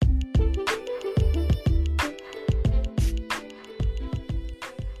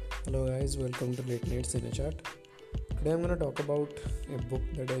guys, welcome to Late Night Cine Chat. Today I'm going to talk about a book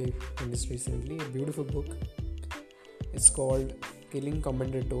that I finished recently, a beautiful book. It's called Killing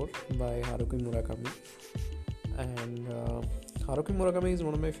Commendator by Haruki Murakami. And Haruki Murakami is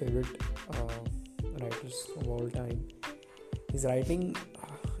one of my favorite writers of all time. His writing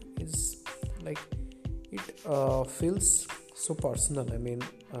is like, it feels so personal.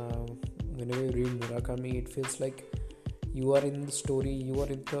 Whenever you read Murakami, it feels like you are in the story, you are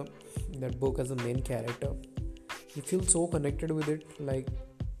in that book as a main character. You feel so connected with it, like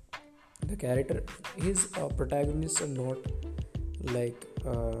the character. His protagonists are not like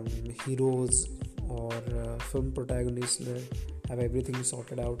heroes or film protagonists that have everything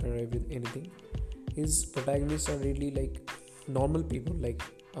sorted out or anything. His protagonists are really like normal people, like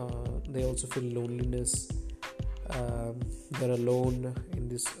they also feel loneliness. They're alone in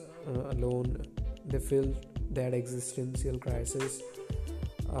this alone. They feel that existential crisis.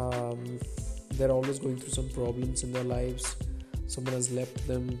 They're always going through some problems in their lives. Someone has left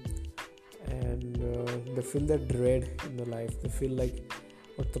them, and they feel that dread in their life. They feel like,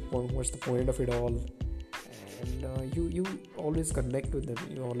 what's the point of it all? And you always connect with them.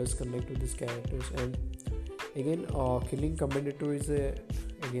 You always connect with these characters. And again, Killing Commendator is a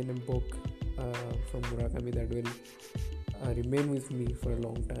book from Murakami that will remain with me for a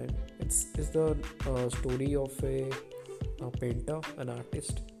long time. It's the story of a painter, an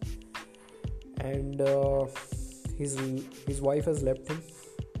artist, and his wife has left him,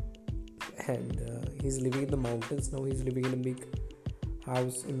 and he's living in the mountains now. He's living in a big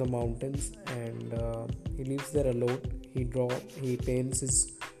house in the mountains, and he lives there alone. He paints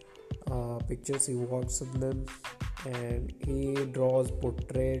his pictures. He works on them, and he draws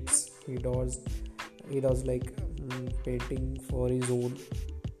portraits. He does like painting for his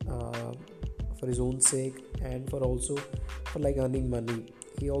own sake, and for like earning money.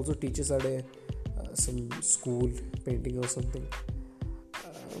 He also teaches at some school painting or something.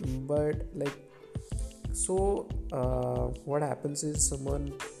 But like, so what happens is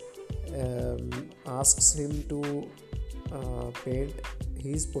someone asks him to paint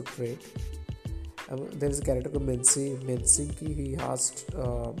his portrait. There is a character called Mensinki. He asks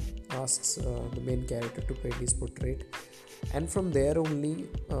the main character to paint his portrait, and from there only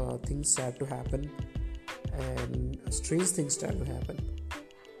things start to happen, and strange things start to happen.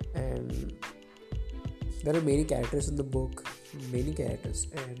 And there are many characters in the book, and each and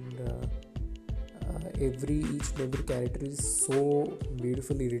every character is so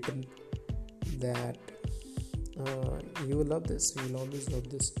beautifully written that you will love this. You will always love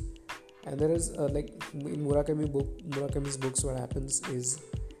this. And there is like in Murakami's books, what happens is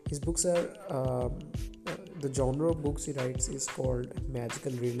his books are the genre of books he writes is called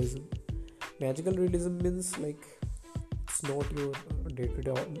magical realism. Magical realism means like it's not your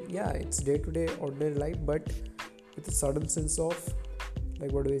it's day-to-day ordinary life, but with a certain sense of,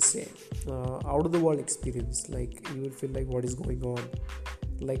 like, what do I say, out of the world experience. Like you will feel like what is going on,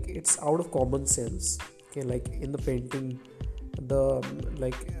 like it's out of common sense. Okay, like in the painting,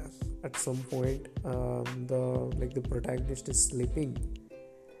 at some point the protagonist is sleeping,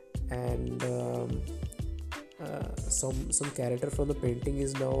 and some character from the painting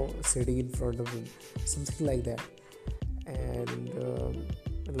is now sitting in front of him, something like that. And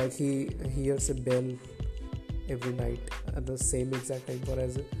like he hears a bell every night at the same exact time. For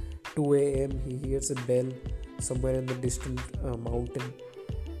as 2 a.m. he hears a bell somewhere in the distant mountain,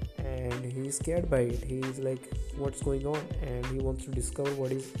 and he's scared by it. He's like, what's going on? And he wants to discover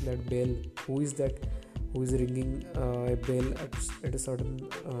what is that bell, who is ringing a bell at a certain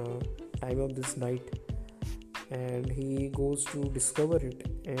time of this night. And he goes to discover it,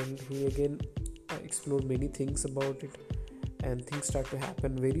 and he again explore many things about it, and things start to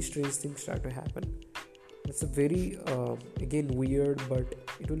happen. Very strange things start to happen. It's a very again weird, but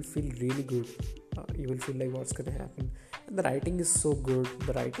it will feel really good. You will feel like what's gonna happen. And the writing is so good,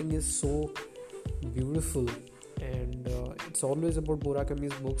 the writing is so beautiful. And it's always about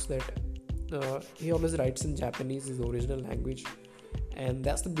Murakami's books that he always writes in Japanese, his original language, and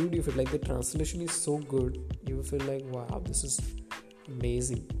that's the beauty of it. Like the translation is so good, you will feel like, wow, this is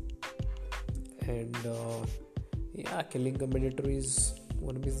amazing. And Killing Commendator is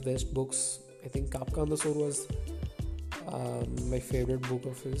one of his best books. I think Kafka on the Shore was my favorite book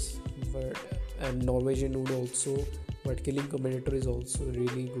of his, and Norwegian Wood also, but Killing Commendator is also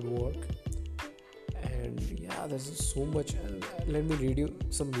really good work. And there's so much. Let me read you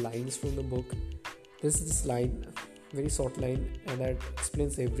some lines from the book. This line, very short line, and that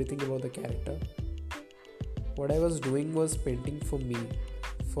explains everything about the character. What I was doing was painting for me,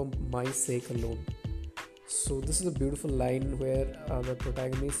 for my sake alone. So this is a beautiful line where the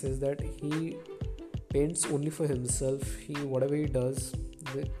protagonist says that he paints only for himself. He whatever he does,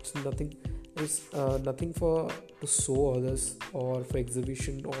 it's nothing. It's nothing for to show others or for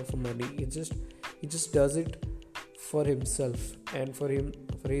exhibition or for money. He just does it for himself and for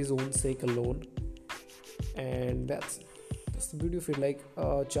his own sake alone. And that's the beauty of it. Like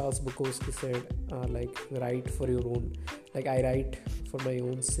Charles Bukowski said, like write for your own. Like I write for my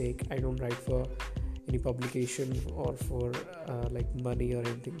own sake. I don't write for any publication or for like money or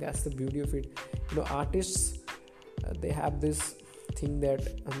anything. That's the beauty of it. Artists, they have this thing that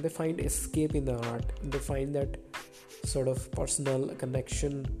they find escape in the art, and they find that sort of personal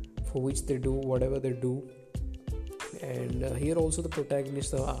connection for which they do whatever they do. And here also the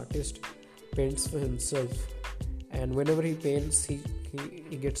protagonist, the artist, paints for himself, and whenever he paints, he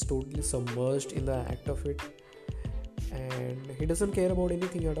gets totally submerged in the act of it, and he doesn't care about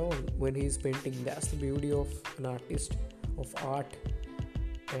anything at all when he's painting. That's the beauty of an artist, of art.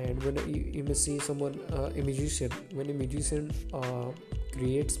 And when you may see someone, a musician, when a musician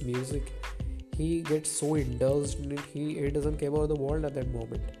creates music, he gets so indulged in it, he doesn't care about the world at that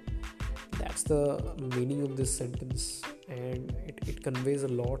moment. That's the meaning of this sentence, and it conveys a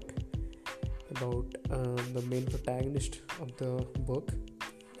lot about the main protagonist of the book.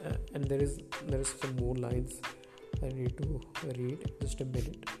 And there is some more lines I need to read. Just a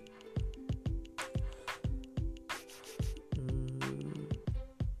minute.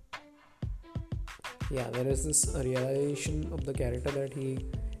 Yeah, there is this realization of the character that he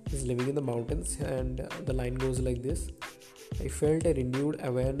is living in the mountains, and the line goes like this: I felt a renewed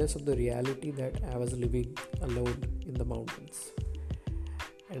awareness of the reality that I was living alone in the mountains.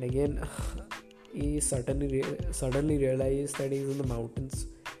 And again, he suddenly realized that he's in the mountains,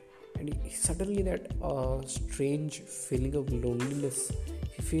 and he suddenly that strange feeling of loneliness.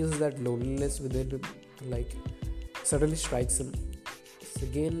 He feels that loneliness within him, like suddenly strikes him. It's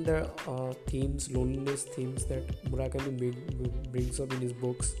again the loneliness themes that Murakami brings up in his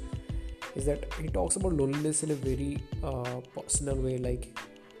books. Is that he talks about loneliness in a very personal way. Like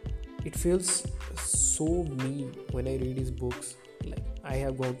it feels so me when I read his books. Like I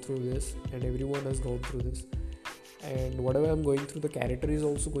have gone through this, and everyone has gone through this, and whatever I'm going through, the character is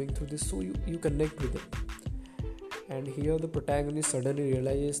also going through this, so you connect with it. And here the protagonist suddenly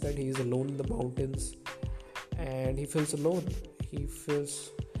realizes that he is alone in the mountains, and he feels alone.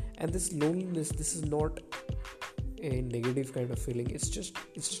 And this loneliness, this is not a negative kind of feeling. It's just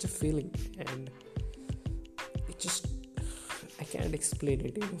a feeling, and it just, I can't explain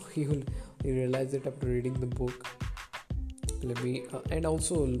it. You realize it after reading the book. And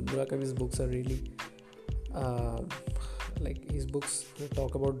also Murakami's books are really like his books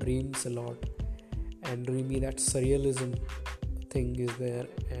talk about dreams a lot, and dreamy, that surrealism thing is there,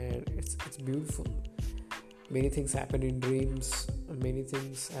 and it's beautiful. Many things happen in dreams, many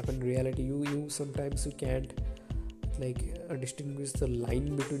things happen in reality. You sometimes you can't distinguish the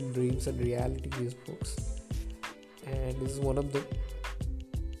line between dreams and reality in these books, and this is one of them.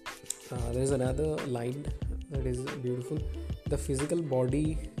 There's another line that is beautiful: the physical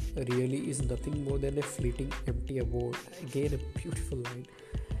body really is nothing more than a fleeting empty abode. Again, a beautiful line.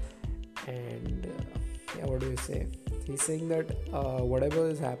 And what do I say? He's saying that whatever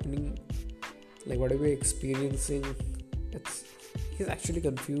is happening, like whatever we're experiencing, he's actually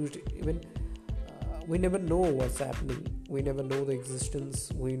confused. Even we never know what's happening. We never know the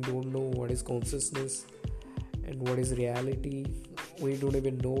existence. We don't know what is consciousness and what is reality. We don't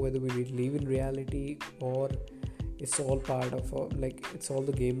even know whether we live in reality or it's all part of it's all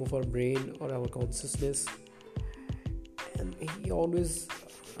the game of our brain or our consciousness. And he always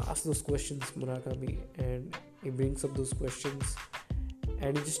asks those questions, Murakami, and he brings up those questions,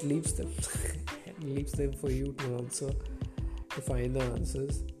 and he just leaves them and leaves them for you to answer, to find the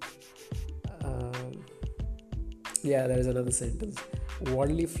answers. There is another sentence: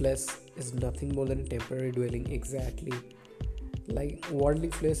 worldly flesh is nothing more than a temporary dwelling. Exactly, like worldly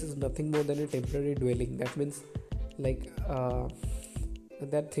flesh is nothing more than a temporary dwelling. That means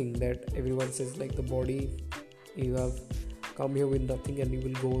that thing that everyone says, like the body, you have come here with nothing and you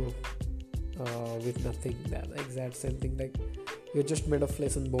will go with nothing. That exact same thing, like you're just made of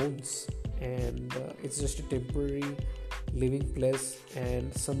flesh and bones, and it's just a temporary living place,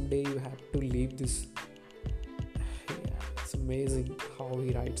 and someday you have to leave this. It's amazing how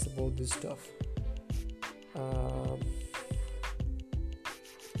he writes about this stuff.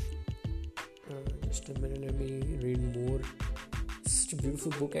 Just a minute, let me read more. It's such a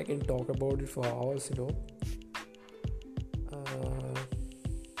beautiful book. I can talk about it for hours,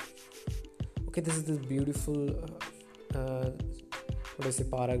 Okay, this is this beautiful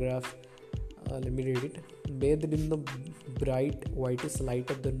paragraph. Let me read it. Bathed in the bright whitish light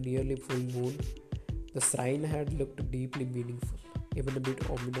of the nearly full moon, the shrine had looked deeply meaningful, even a bit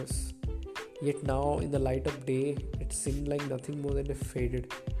ominous. Yet now, in the light of day, it seemed like nothing more than a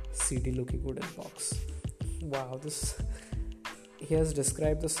faded, seedy looking wooden box. Wow, this he has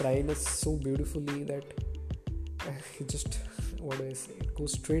described the shrine as so beautifully that it just, what do I say, it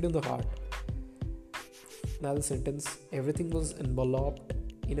goes straight in the heart. Now, the sentence, everything was enveloped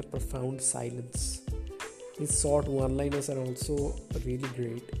in a profound silence. These short one-liners are also really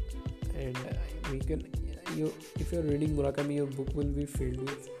great, and we can, if you're reading Murakami, your book will be filled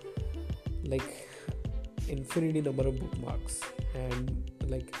with like infinity number of bookmarks and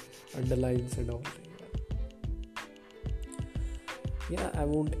like underlines and all. Yeah, I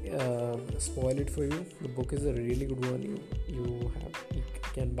won't spoil it for you. The book is a really good one. You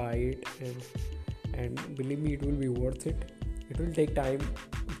can buy it, and believe me, it will be worth it. It will take time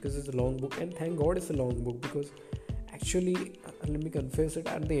because it's a long book, and thank God it's a long book, because actually, let me confess it,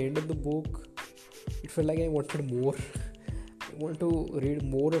 at the end of the book it felt like I wanted more. I want to read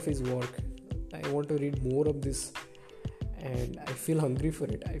more of his work. I want to read more of this, and I feel hungry for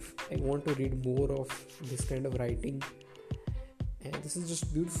it. I want to read more of this kind of writing, and this is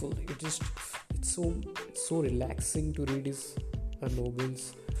just beautiful. It's so relaxing to read his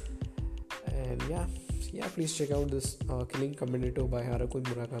novels. And yeah, please check out this Killing Commendator by Haruki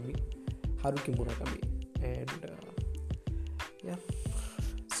Murakami. And yeah,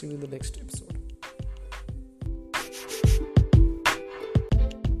 see you in the next episode.